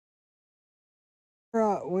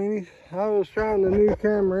Right, Winnie. I was trying the new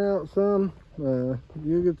camera out some. You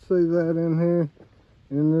could see that in here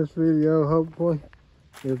in this video, hopefully.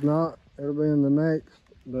 If not, it'll be in the next.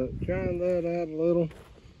 But trying that out a little.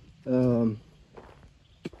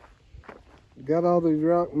 Got all these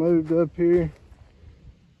rocks moved up here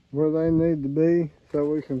where they need to be so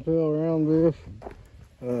we can fill around this.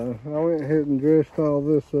 I went ahead and dressed all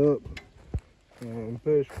this up and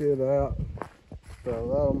pushed it out. So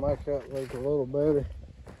that'll make that look a little better.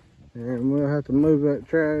 And we'll have to move that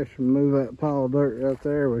trash and move that pile of dirt right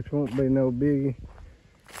there, which won't be no biggie.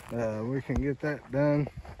 We can get that done.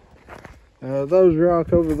 Those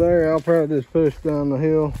rocks over there, I'll probably just push down the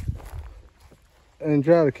hill and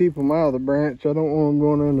try to keep them out of the branch. I don't want them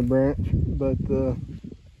going in the branch. But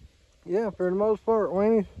yeah, for the most part,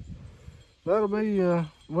 Winnie, that'll be,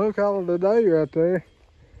 we'll call it a day right there.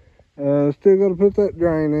 Still got to put that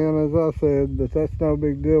drain in, as I said, but that's no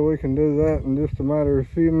big deal. We can do that in just a matter of a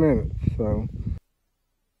few minutes. So,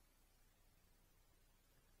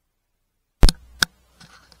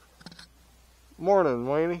 morning,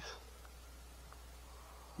 weenies.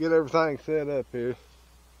 Get everything set up here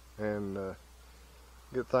and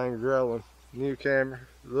get things rolling. New camera,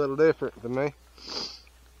 a little different to me.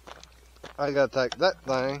 I got to take that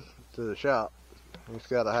thing to the shop. It's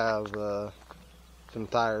got to have some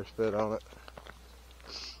tires put on it,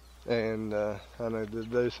 and I need to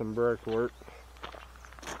do some brake work,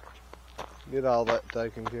 get all that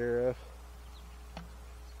taken care of.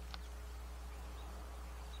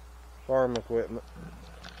 Farm equipment.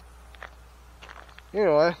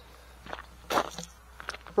 Anyway,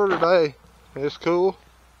 for today, it's cool,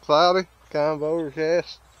 cloudy, kind of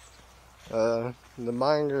overcast. The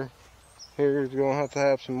banger here is going to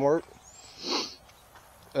have some work.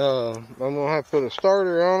 I'm going to have to put a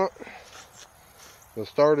starter on it. The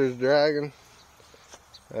starter's dragging.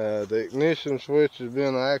 The ignition switch has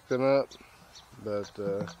been acting up, but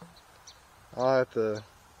I'll have to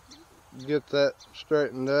get that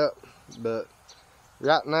straightened up. But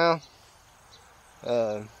right now,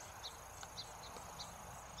 we're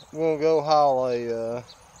going to go haul a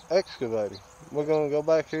excavator. We're going to go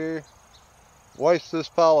back here, waste this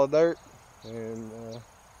pile of dirt, and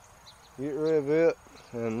get rid of it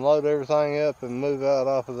and load everything up and move out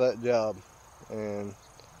off of that job, and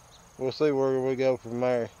we'll see where we go from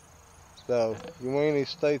there. So you weenies,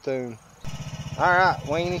 stay tuned. Alright,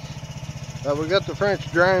 weenie, we got the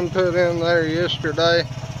French drain put in there yesterday.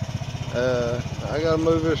 I gotta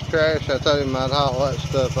move this trash. I told him I'd haul that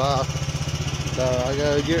stuff off, so I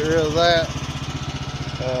gotta get rid of that.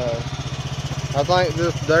 I think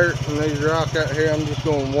this dirt and these rocks out here, I'm just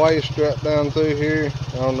going to waste right down through here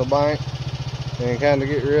on the bank and kind of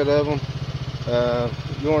get rid of them.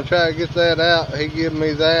 Going to try to get that out. He gave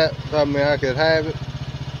me that, told me I could have it.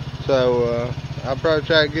 So I'll probably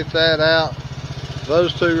try to get that out.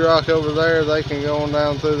 Those two rocks over there, they can go on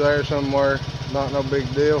down through there somewhere. Not no big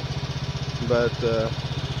deal. But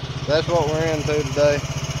that's what we're into today.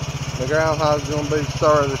 The groundhog's going to be the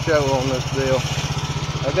star of the show on this deal.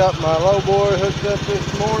 I got my low boy hooked up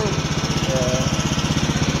this morning.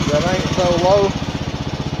 That ain't so low.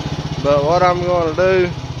 But what I'm going to do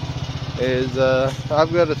is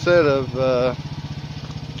I've got a set of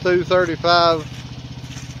 235.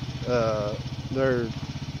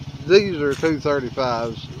 These are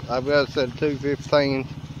 235s. I've got a set of 215s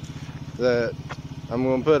that I'm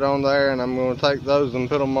going to put on there, and I'm going to take those and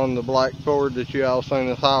put them on the black Ford that you all seen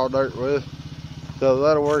us haul dirt with. So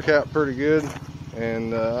that'll work out pretty good,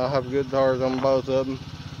 and I'll have good tires on both of them.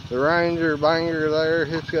 The Ranger banger there,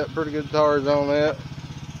 it's got pretty good tires on that.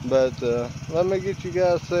 But let me get you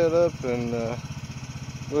guys set up, and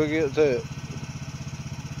we'll get to it.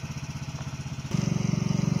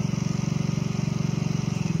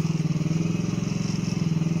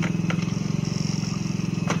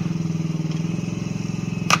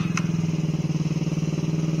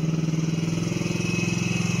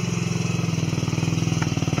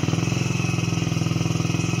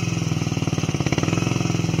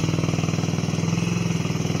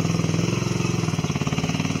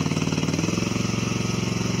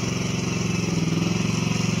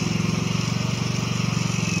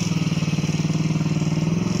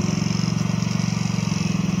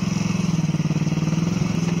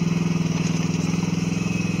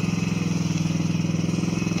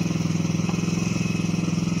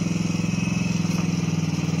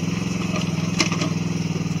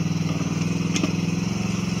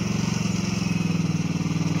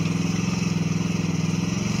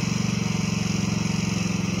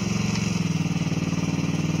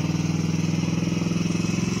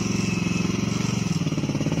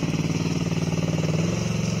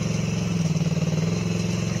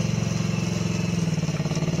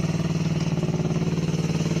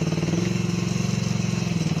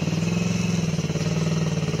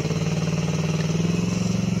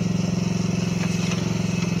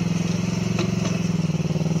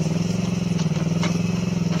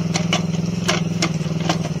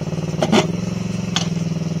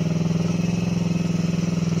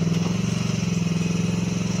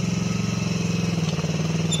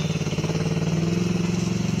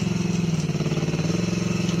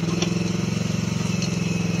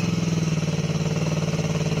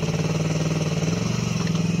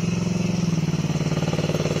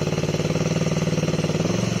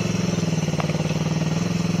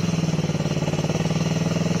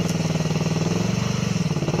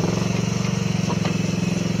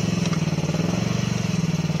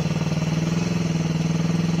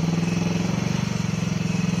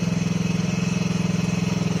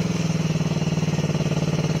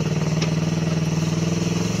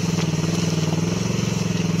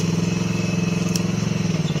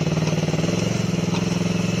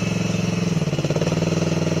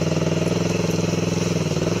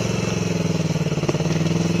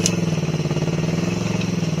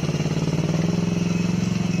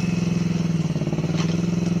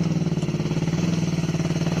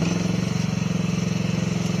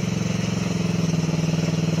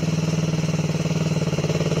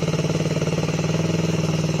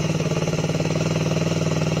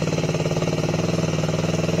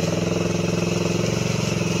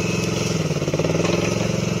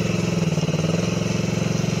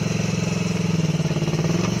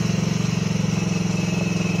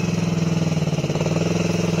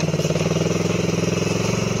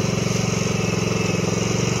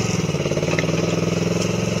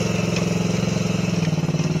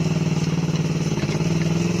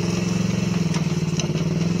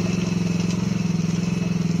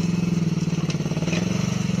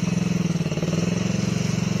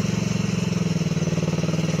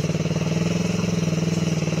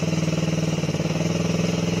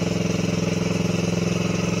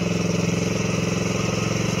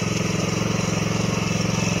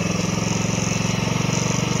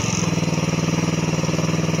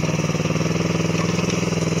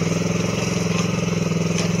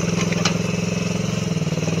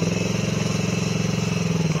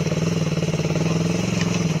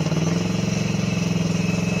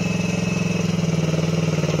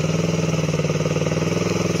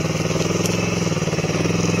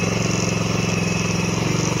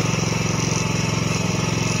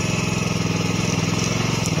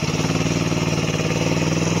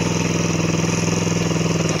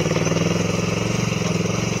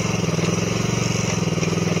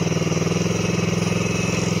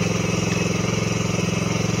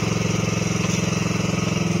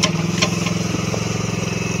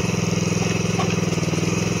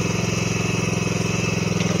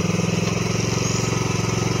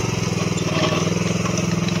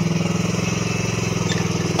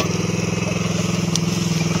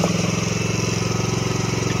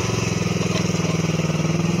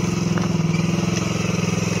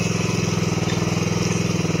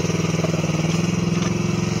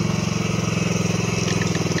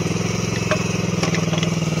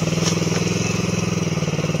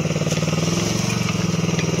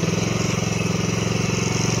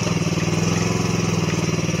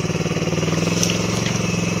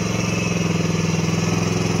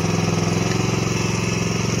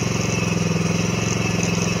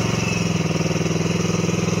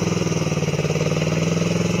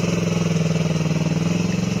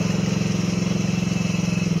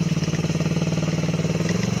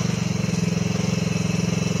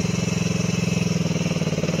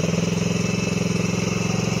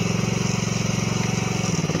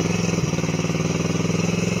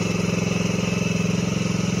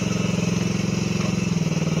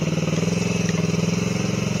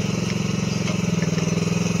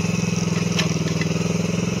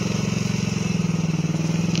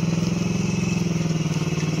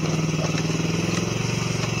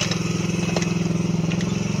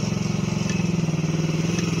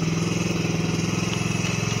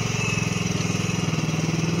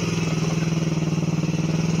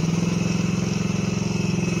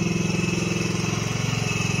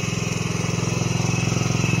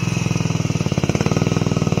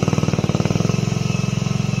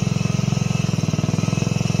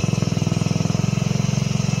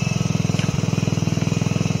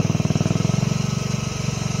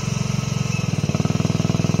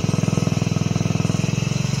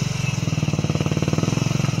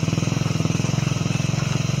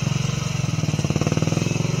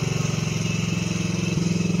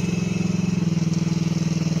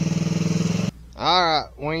 Alright,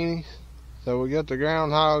 weenies. So we got the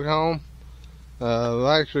groundhog home. We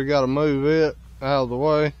actually got to move it out of the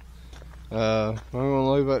way. I'm going to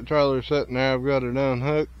leave that trailer sitting there. I've got it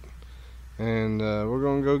unhooked. And we're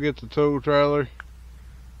going to go get the tool trailer.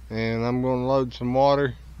 And I'm going to load some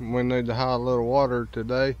water. We need to haul a little water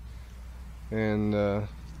today. And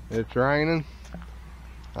it's raining.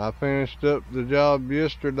 I finished up the job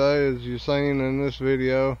yesterday, as you've seen in this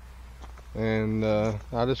video. And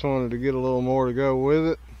I just wanted to get a little more to go with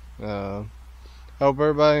it. Hope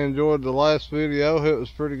everybody enjoyed the last video. It was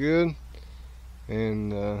pretty good,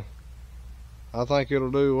 and I think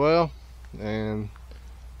it'll do well. And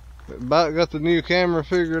about got the new camera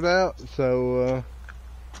figured out, so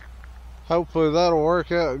hopefully that'll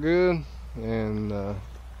work out good, and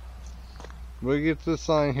we'll get this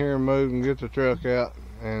thing here moved and get the truck out,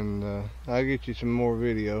 and I'll get you some more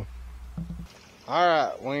video.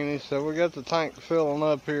 Alright, weenies, so we got the tank filling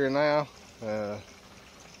up here now.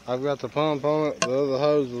 I've got the pump on it. The other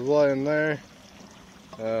hose is laying there.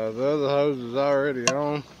 The other hose is already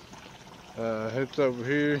on. It's over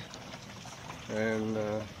here. And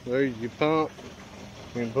there's your pump.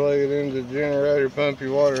 You can plug it into the generator, pump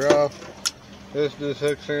your water off. This just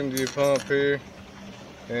hooks into your pump here.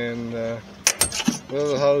 And the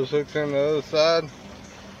other hose hooks in the other side.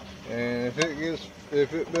 And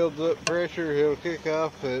if it builds up pressure, it'll kick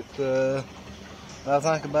off at I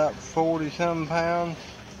think about 40-some pounds.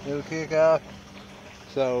 It'll kick off,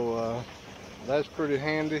 so that's pretty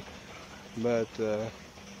handy. But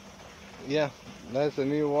yeah, that's a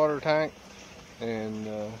new water tank, and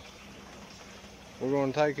we're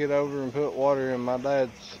going to take it over and put water in my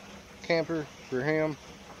dad's camper for him.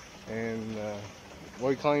 And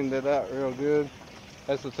we cleaned it out real good.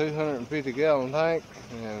 That's a 250-gallon tank,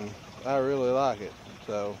 and I really like it.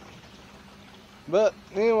 So, but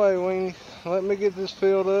anyway, weenies, let me get this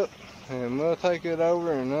filled up, and we'll take it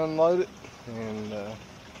over and unload it, and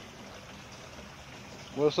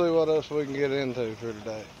we'll see what else we can get into for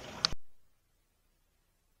today.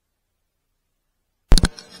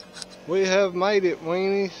 We have made it,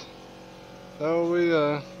 weenies. So we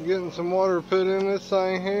getting some water put in this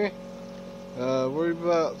thing here. We're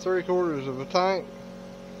about 3/4 of a tank,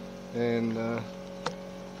 and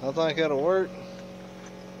I think that'll work.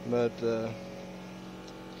 But I'm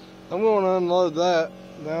going to unload that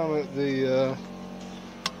down at the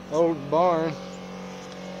old barn,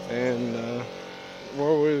 and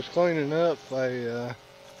where we was cleaning up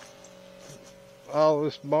all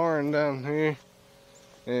this barn down here,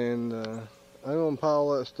 and I'm going to pile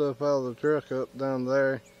that stuff out of the truck up down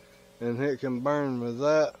there, and it can burn with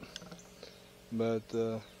that. But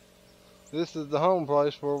this is the home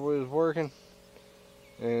place where we was working,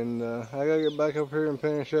 and I gotta get back up here and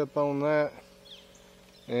finish up on that.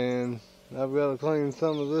 And I've got to clean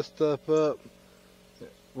some of this stuff up.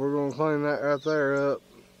 We're going to clean that right there up.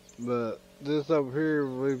 But this over here,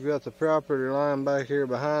 we've got the property line back here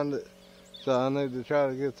behind it. So I need to try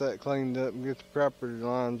to get that cleaned up and get the property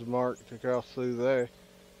lines marked across through there.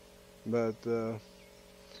 But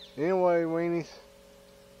anyway, weenies,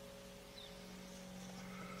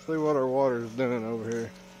 see what our water's doing over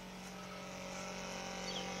here.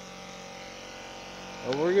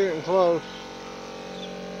 Well, we're getting close.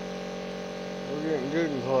 We're getting good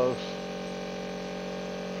and close.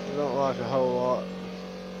 We don't like a whole lot.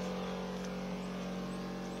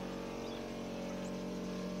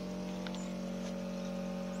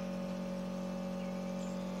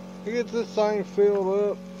 You get this thing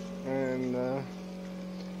filled up, and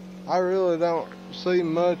I really don't see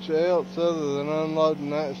much else other than unloading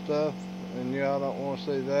that stuff, and y'all don't want to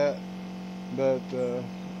see that. But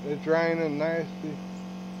it's raining nasty,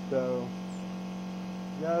 so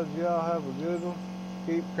guys, y'all have a good one.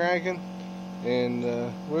 Keep cranking, and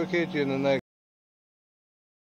we'll catch you in the next